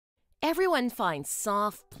Everyone finds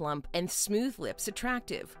soft, plump, and smooth lips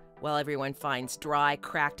attractive, while everyone finds dry,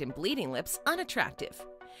 cracked, and bleeding lips unattractive.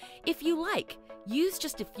 If you like, use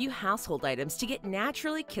just a few household items to get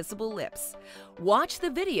naturally kissable lips. Watch the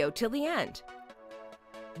video till the end.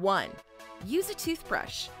 1. Use a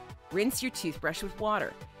toothbrush. Rinse your toothbrush with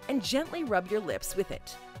water and gently rub your lips with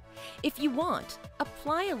it. If you want,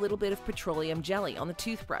 apply a little bit of petroleum jelly on the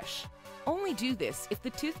toothbrush. Only do this if the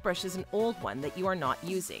toothbrush is an old one that you are not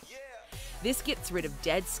using. This gets rid of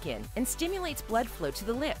dead skin and stimulates blood flow to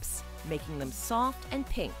the lips, making them soft and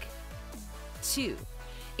pink. 2.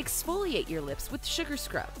 Exfoliate your lips with sugar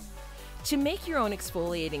scrub. To make your own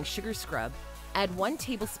exfoliating sugar scrub, add 1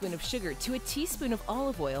 tablespoon of sugar to a teaspoon of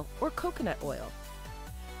olive oil or coconut oil.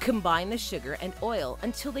 Combine the sugar and oil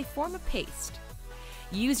until they form a paste.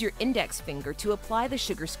 Use your index finger to apply the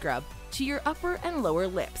sugar scrub to your upper and lower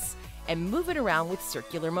lips and move it around with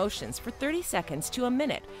circular motions for 30 seconds to a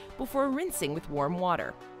minute before rinsing with warm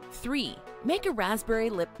water. 3. Make a raspberry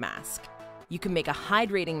lip mask. You can make a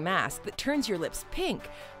hydrating mask that turns your lips pink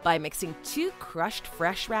by mixing 2 crushed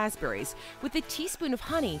fresh raspberries with a teaspoon of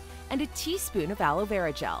honey and a teaspoon of aloe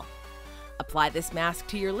vera gel. Apply this mask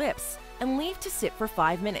to your lips and leave to sit for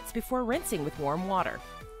 5 minutes before rinsing with warm water.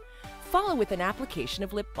 Follow with an application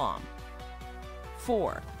of lip balm.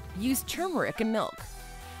 4. Use turmeric and milk.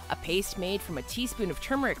 A paste made from a teaspoon of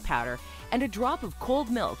turmeric powder and a drop of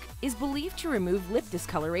cold milk is believed to remove lip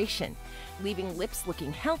discoloration, leaving lips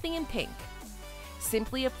looking healthy and pink.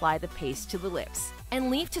 Simply apply the paste to the lips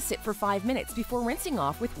and leave to sit for 5 minutes before rinsing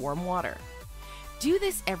off with warm water. Do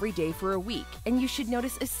this every day for a week and you should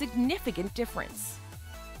notice a significant difference.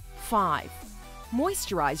 5.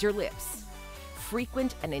 Moisturize your lips.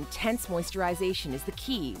 Frequent and intense moisturization is the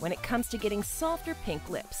key when it comes to getting softer pink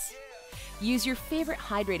lips. Use your favorite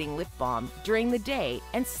hydrating lip balm during the day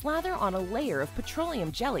and slather on a layer of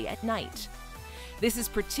petroleum jelly at night. This is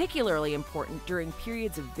particularly important during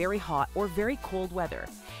periods of very hot or very cold weather,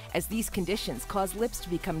 as these conditions cause lips to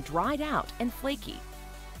become dried out and flaky.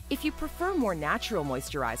 If you prefer more natural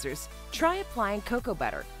moisturizers, try applying cocoa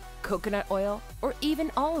butter, coconut oil, or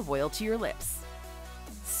even olive oil to your lips.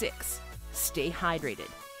 6. Stay hydrated.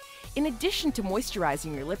 In addition to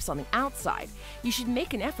moisturizing your lips on the outside, you should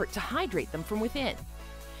make an effort to hydrate them from within.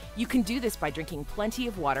 You can do this by drinking plenty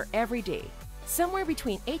of water every day, somewhere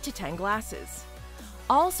between 8 to 10 glasses.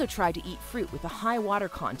 Also try to eat fruit with a high water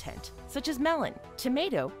content, such as melon,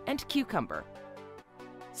 tomato, and cucumber.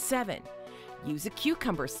 7. Use a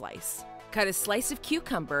cucumber slice. Cut a slice of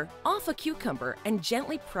cucumber off a cucumber and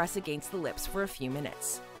gently press against the lips for a few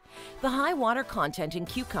minutes. The high water content in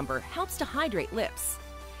cucumber helps to hydrate lips.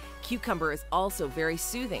 Cucumber is also very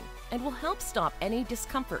soothing and will help stop any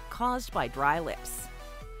discomfort caused by dry lips.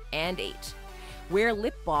 And 8. Wear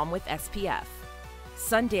lip balm with SPF.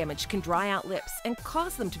 Sun damage can dry out lips and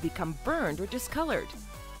cause them to become burned or discolored.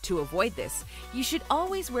 To avoid this, you should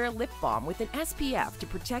always wear lip balm with an SPF to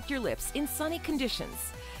protect your lips in sunny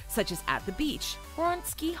conditions, such as at the beach or on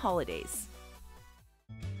ski holidays.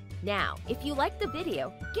 Now, if you liked the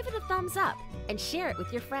video, give it a thumbs up and share it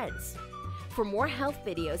with your friends. For more health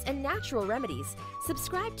videos and natural remedies,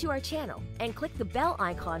 subscribe to our channel and click the bell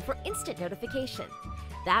icon for instant notification.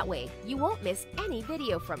 That way, you won't miss any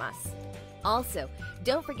video from us. Also,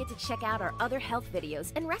 don't forget to check out our other health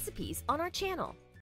videos and recipes on our channel.